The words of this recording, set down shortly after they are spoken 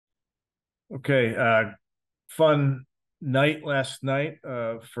Okay, fun night last night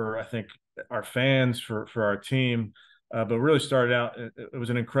for I think our fans for our team, but really started out. It was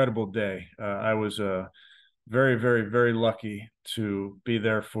an incredible day. I was very very lucky to be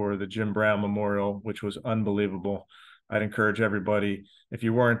there for the Jim Brown Memorial, which was unbelievable. I'd encourage everybody, if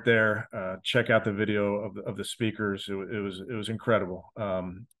you weren't there, check out the video of the speakers. It was incredible,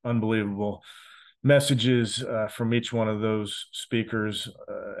 unbelievable messages from each one of those speakers,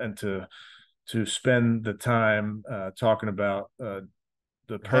 and to spend the time talking about the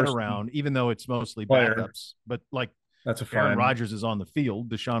Your head person around, even though it's mostly player. backups. But like That's a Aaron fine. Rodgers is on the field,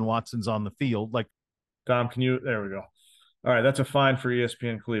 Deshaun Watson's on the field. Like, Dom, can you? There we go. All right, that's a fine for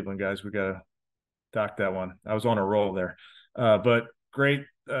ESPN Cleveland, guys. We got to dock that one. I was on a roll there, but great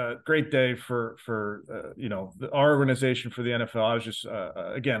day for our organization for the NFL. I was just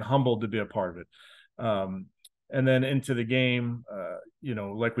again humbled to be a part of it. And then into the game,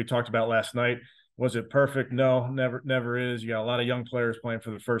 like we talked about last night. Was it perfect? No, never is. You got a lot of young players playing for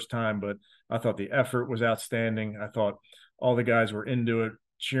the first time, but I thought the effort was outstanding. I thought all the guys were into it,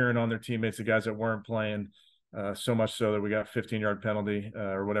 cheering on their teammates, the guys that weren't playing. So much so that we got a 15-yard penalty,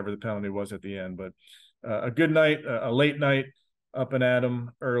 or whatever the penalty was at the end. But a good night, a late night, up and at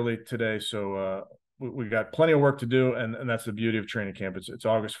 'em early today. So we got plenty of work to do, and that's the beauty of training camp. It's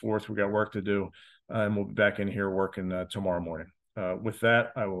August 4th. We got work to do, and we'll be back in here working tomorrow morning. With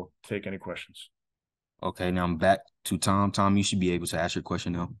that, I will take any questions. Okay, now I'm back to Tom. Tom, you should be able to ask your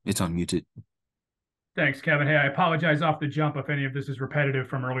question now. It's unmuted. Thanks, Kevin. Hey, I apologize off the jump if any of this is repetitive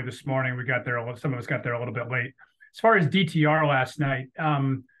from early this morning. We got there, some of us got there a little bit late. As far as DTR last night,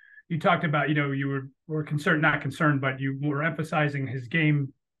 you talked about, you were concerned, not concerned, but you were emphasizing his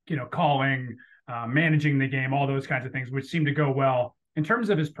game, calling, managing the game, all those kinds of things, which seemed to go well. In terms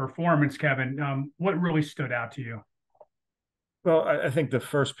of his performance, Kevin, what really stood out to you? Well, I think the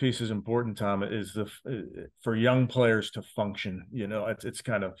first piece is important, Tom, is for young players to function. It's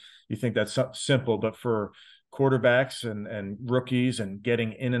kind of, you think that's simple, but for quarterbacks and rookies and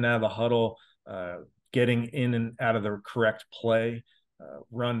getting in and out of the huddle, getting in and out of the correct play,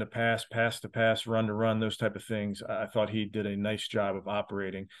 run to pass to pass, run to run, those type of things. I thought he did a nice job of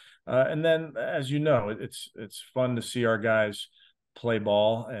operating. And then, as you know, it's fun to see our guys play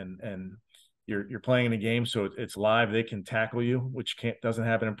ball, and you're playing in a game, so it's live. They can tackle you, which doesn't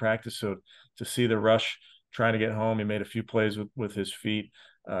happen in practice. So to see the rush, trying to get home, he made a few plays with his feet.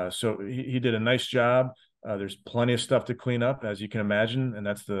 So he did a nice job. There's plenty of stuff to clean up, as you can imagine, and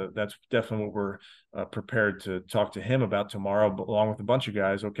that's definitely what we're prepared to talk to him about tomorrow, along with a bunch of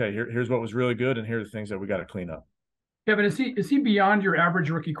guys. Okay, here's what was really good, and here are the things that we got to clean up. Kevin, is he beyond your average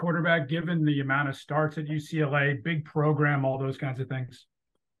rookie quarterback, given the amount of starts at UCLA, big program, all those kinds of things?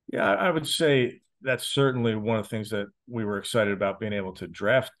 Yeah, I would say that's certainly one of the things that we were excited about being able to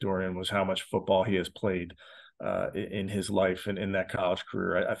draft Dorian, was how much football he has played in his life and in that college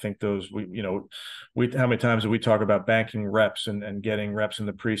career. I think those, how many times do we talk about banking reps and getting reps in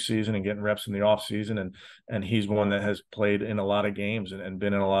the preseason and getting reps in the off season, and he's one that has played in a lot of games and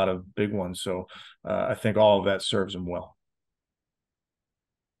been in a lot of big ones. So I think all of that serves him well.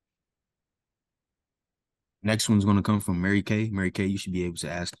 Next one's going to come from Mary Kay. Mary Kay, you should be able to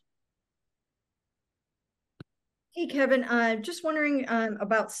ask. Hey, Kevin, just wondering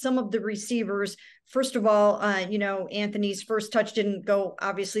about some of the receivers. First of all, Anthony's first touch didn't go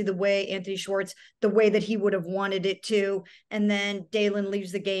obviously Anthony Schwartz, the way that he would have wanted it to. And then Dalen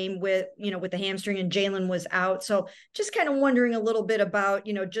leaves the game with the hamstring, and Jalen was out. So just kind of wondering a little bit about,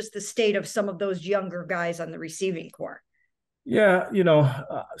 just the state of some of those younger guys on the receiving corps. Yeah,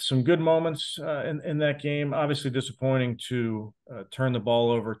 some good moments in that game. Obviously disappointing to turn the ball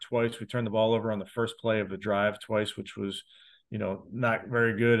over twice. We turned the ball over on the first play of the drive twice, which was, not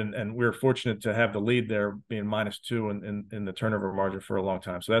very good. And we were fortunate to have the lead there, being -2 in the turnover margin for a long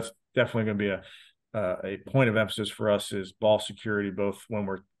time. So that's definitely going to be a point of emphasis for us, is ball security, both when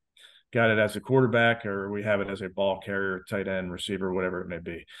we're got it as a quarterback or we have it as a ball carrier, tight end, receiver, whatever it may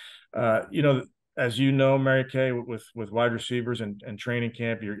be. As you know, Mary Kay, with wide receivers and training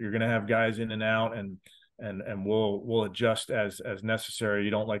camp, you're going to have guys in and out, and we'll adjust as necessary.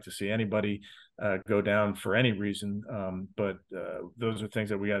 You don't like to see anybody go down for any reason, but those are things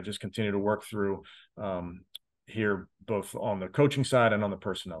that we got to just continue to work through here, both on the coaching side and on the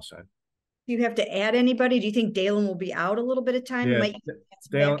personnel side. Do you have to add anybody? Do you think Dalen will be out a little bit of time?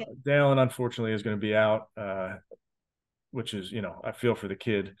 Yeah, Dalen unfortunately is going to be out, which is, I feel for the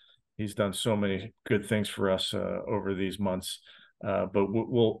kid. He's done so many good things for us over these months, but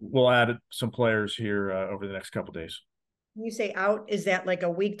we'll add some players here over the next couple of days. When you say out, is that like a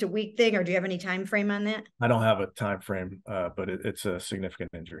week-to-week thing, or do you have any time frame on that? I don't have a time frame, but it's a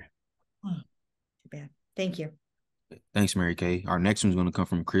significant injury. Too bad. Thank you. Thanks, Mary Kay. Our next one's going to come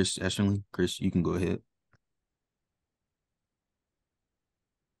from Chris Esherling. Chris, you can go ahead.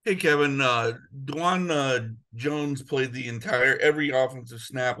 Hey, Kevin. Dwan Jones played every offensive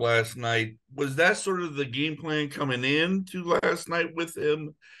snap last night. Was that sort of the game plan coming in to last night with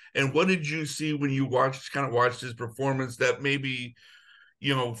him? And what did you see when you watched his performance that maybe,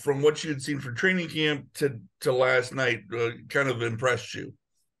 from what you had seen from training camp to last night, kind of impressed you?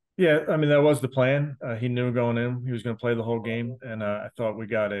 Yeah, I mean that was the plan. He knew going in he was going to play the whole game, and I thought we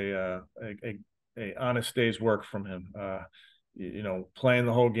got a honest day's work from him. Playing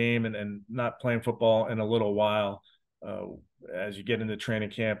the whole game and not playing football in a little while. As you get into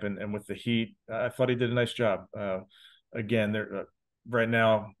training camp and with the heat, I thought he did a nice job. Again, there right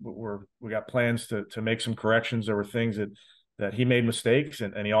now we got plans to make some corrections. There were things that he made mistakes,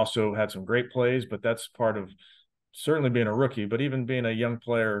 and he also had some great plays, but that's part of certainly being a rookie, but even being a young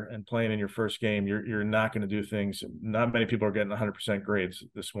player and playing in your first game, you're not going to do things. Not many people are getting 100% grades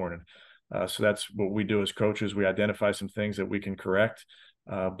this morning. So that's what we do as coaches. We identify some things that we can correct,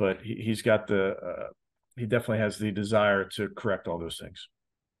 but he's got he definitely has the desire to correct all those things.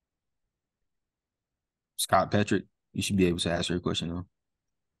 Scott Patrick, you should be able to answer your question now.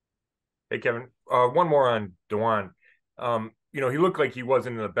 Hey, Kevin. One more on Dwan. He looked like he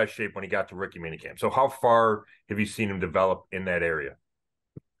wasn't in the best shape when he got to rookie minicamp. So how far have you seen him develop in that area?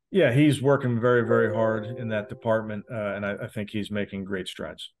 Yeah, he's working very, very hard in that department, and I think he's making great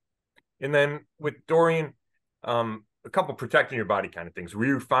strides. And then with Dorian, a couple protecting your body kind of things. Were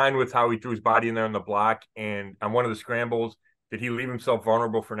you fine with how he threw his body in there on the block? And on one of the scrambles, did he leave himself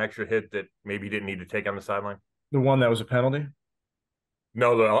vulnerable for an extra hit that maybe he didn't need to take on the sideline? The one that was a penalty?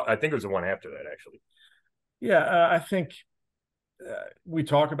 No, I think it was the one after that, actually. Yeah, I think we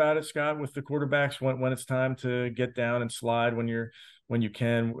talk about it, Scott, with the quarterbacks when it's time to get down and slide when you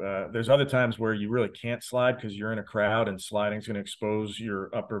can. There's other times where you really can't slide because you're in a crowd and sliding is going to expose your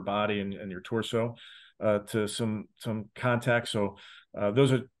upper body and your torso to some contact. So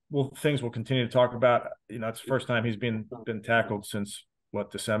those are things we'll continue to talk about. It's the first time he's been tackled since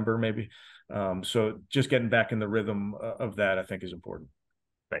December maybe. So just getting back in the rhythm of that, I think, is important.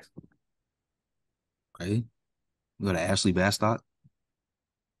 Thanks. Okay. We go to Ashley Bastock.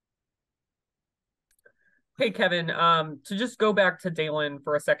 Hey, Kevin. To just go back to Dalen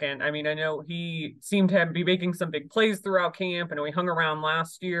for a second. I mean, I know he seemed to be making some big plays throughout camp. I know he hung around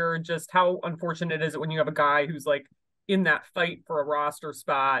last year. Just how unfortunate is it when you have a guy who's like in that fight for a roster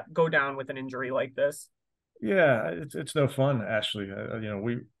spot go down with an injury like this? Yeah, it's no fun, Ashley.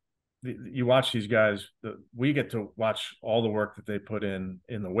 You watch these guys. We get to watch all the work that they put in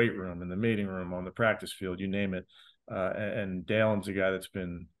the weight room, in the meeting room, on the practice field, you name it. And Dalen's a guy that's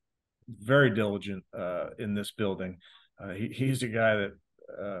been very diligent in this building. He's a guy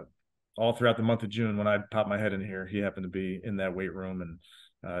that all throughout the month of June, when I pop my head in here, he happened to be in that weight room,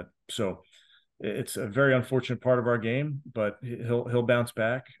 and so it's a very unfortunate part of our game, but he'll bounce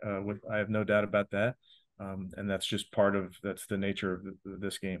back. I have no doubt about that, and that's just that's the nature of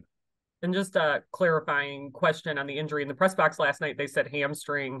this game. And just a clarifying question on the injury in the press box last night. They said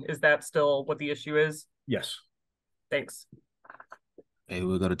hamstring. Is that still what the issue is? Yes. Thanks. Hey,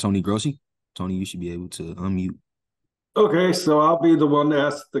 we'll go to Tony Grossi. Tony, you should be able to unmute. Okay, so I'll be the one to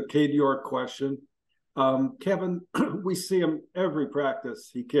ask the Cade York question. Kevin, we see him every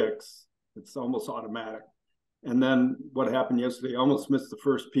practice he kicks. It's almost automatic. And then what happened yesterday, almost missed the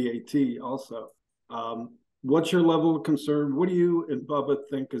first PAT also. What's your level of concern? What do you and Bubba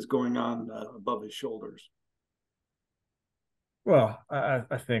think is going on above his shoulders? Well,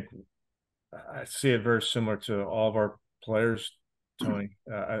 I think I see it very similar to all of our players, Tony.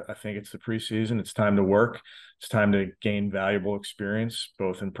 I think it's the preseason. It's time to work. It's time to gain valuable experience,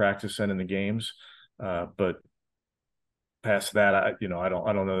 both in practice and in the games. But past that, I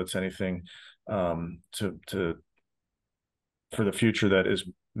don't know that's anything for the future that is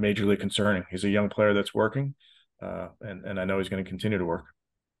majorly concerning. He's a young player that's working, and I know he's going to continue to work.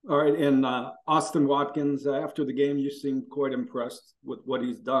 All right, and Austin Watkins, after the game, you seemed quite impressed with what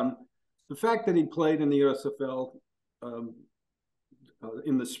he's done. The fact that he played in the USFL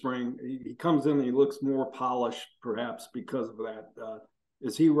in the spring, he comes in and he looks more polished, perhaps because of that.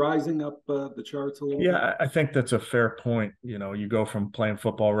 Is he rising up the charts a little bit? Yeah, I think that's a fair point. You go from playing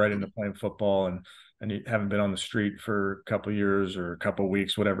football right into playing football, and you haven't been on the street for a couple of years or a couple of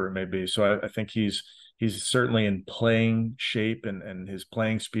weeks, whatever it may be. So I think he's certainly in playing shape, and his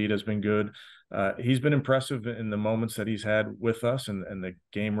playing speed has been good. He's been impressive in the moments that he's had with us, and the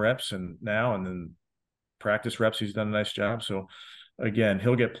game reps, and then practice reps. He's done a nice job. So again,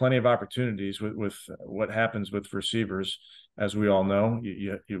 he'll get plenty of opportunities with what happens with receivers. As we all know,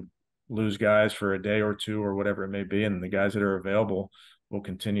 you lose guys for a day or two or whatever it may be, and the guys that are available will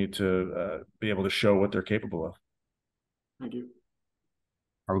continue to be able to show what they're capable of. Thank you.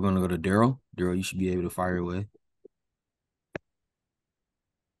 Are we going to go to Daryl? Daryl, you should be able to fire away.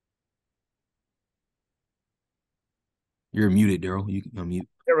 You're muted, Daryl. You can unmute.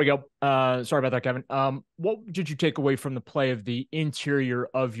 There we go. Sorry about that, Kevin. What did you take away from the play of the interior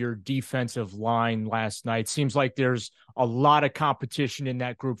of your defensive line last night? Seems like there's a lot of competition in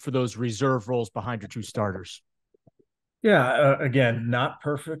that group for those reserve roles behind your two starters. Yeah, again, not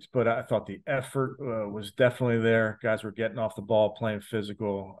perfect, but I thought the effort was definitely there. Guys were getting off the ball, playing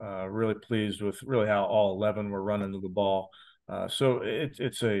physical. Really pleased with really how all 11 were running to the ball. So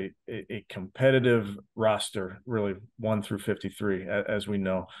it's a competitive roster, really 1 through 53, as we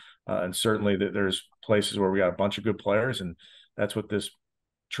know, and certainly there's places where we got a bunch of good players, and that's what this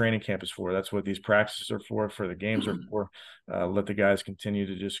training camp is for. That's what these practices are for the games are for. Let the guys continue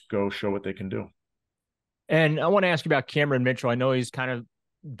to just go show what they can do. And I want to ask you about Cameron Mitchell. I know he's kind of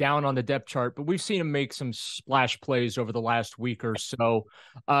down on the depth chart, but we've seen him make some splash plays over the last week or so.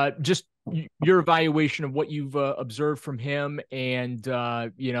 Just your evaluation of what you've observed from him, and how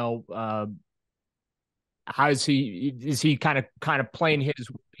is he kind of playing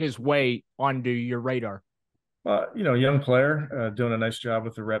his way onto your radar? Young player, doing a nice job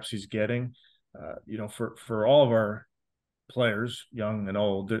with the reps he's getting. For all of our players, young and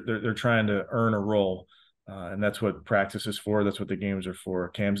old, they're trying to earn a role. And that's what practice is for. That's what the games are for.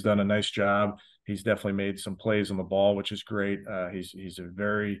 Cam's done a nice job. He's definitely made some plays on the ball, which is great. He's a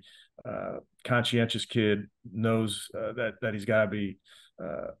very conscientious kid, knows that he's got to be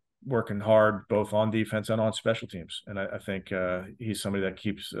working hard both on defense and on special teams. And I think he's somebody that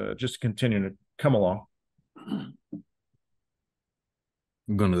keeps just continuing to come along. I'm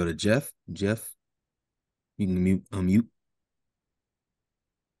going to go to Jeff. Jeff, you can unmute.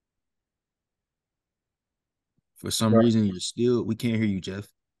 For some reason, we can't hear you, Jeff.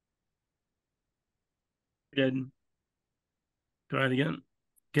 Good. Try it again.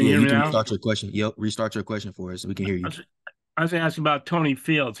 Can you hear me now? Restart your question. Yep, restart your question for us so we can hear you. I was asking about Tony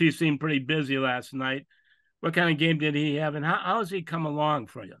Fields. He seemed pretty busy last night. What kind of game did he have, and how has he come along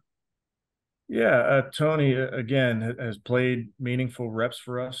for you? Yeah, Tony, again, has played meaningful reps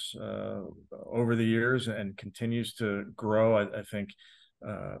for us over the years and continues to grow. I think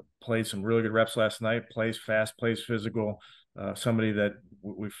played some really good reps last night, plays fast, plays physical, somebody that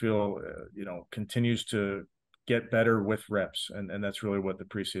we feel, continues to get better with reps. And that's really what the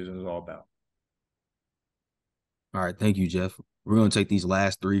preseason is all about. All right. Thank you, Jeff. We're going to take these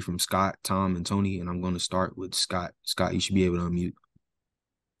last three from Scott, Tom, and Tony, and I'm going to start with Scott. Scott, you should be able to unmute.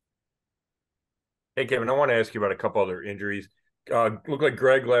 Hey, Kevin, I want to ask you about a couple other injuries. Looked like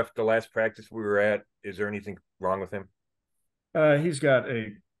Greg left the last practice we were at. Is there anything wrong with him? He's got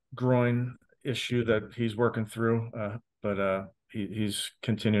a groin issue that he's working through, but he's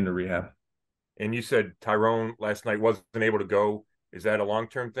continuing to rehab. And you said Tyrone last night wasn't able to go. Is that a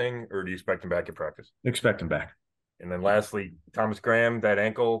long-term thing, or do you expect him back at practice? Expect him back. And then lastly, Thomas Graham, that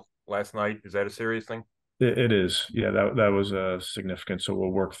ankle last night, is that a serious thing? It is. Yeah, that was significant. So we'll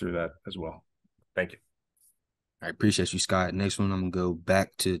work through that as well. Thank you. I appreciate you, Scott. Next one, I'm going to go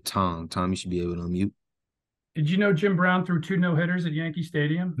back to Tom. Tom, you should be able to unmute. Did you know Jim Brown threw 2 no-hitters at Yankee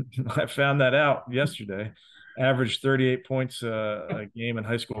Stadium? I found that out yesterday. Averaged 38 points a game in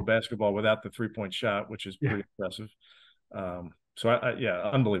high school basketball without the 3-point shot, which is pretty impressive. So,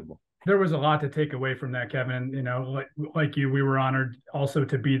 unbelievable. There was a lot to take away from that, Kevin. Like you, we were honored also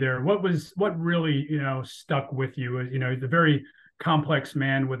to be there. What really, stuck with you? The very complex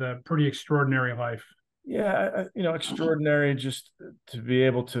man with a pretty extraordinary life. Yeah, extraordinary just to be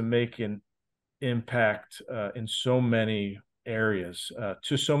able to make an impact in so many areas,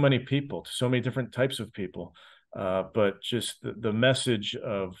 to so many people, to so many different types of people. But just the message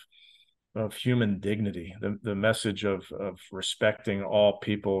of human dignity, the message of respecting all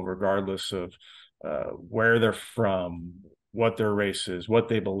people, regardless of where they're from, what their race is, what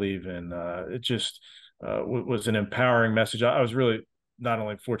they believe in. It just was an empowering message. I was really not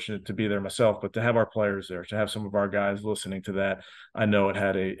only fortunate to be there myself, but to have our players there, to have some of our guys listening to that. I know it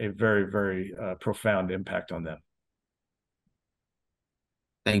had a very, very profound impact on them.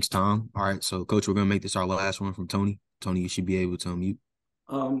 Thanks, Tom. All right, so Coach, we're going to make this our last one from Tony. Tony, you should be able to unmute.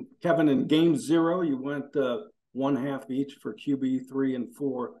 Kevin, in game 0, you went 1/2 each for QB 3 and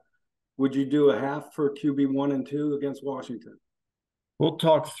 4. Would you do a half for QB 1 and 2 against Washington? We'll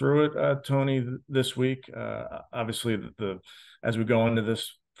talk through it, Tony, this week. Obviously, as we go into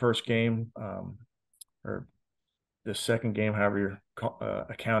this first game or the second game, however you're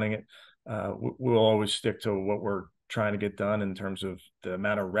accounting it, we'll always stick to what we're trying to get done in terms of the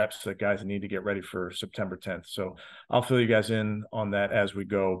amount of reps that guys need to get ready for September 10th. So I'll fill you guys in on that as we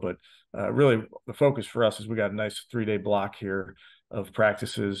go. But really, the focus for us is we got a nice 3-day block here of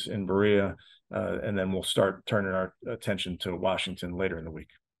practices in Berea, and then we'll start turning our attention to Washington later in the week.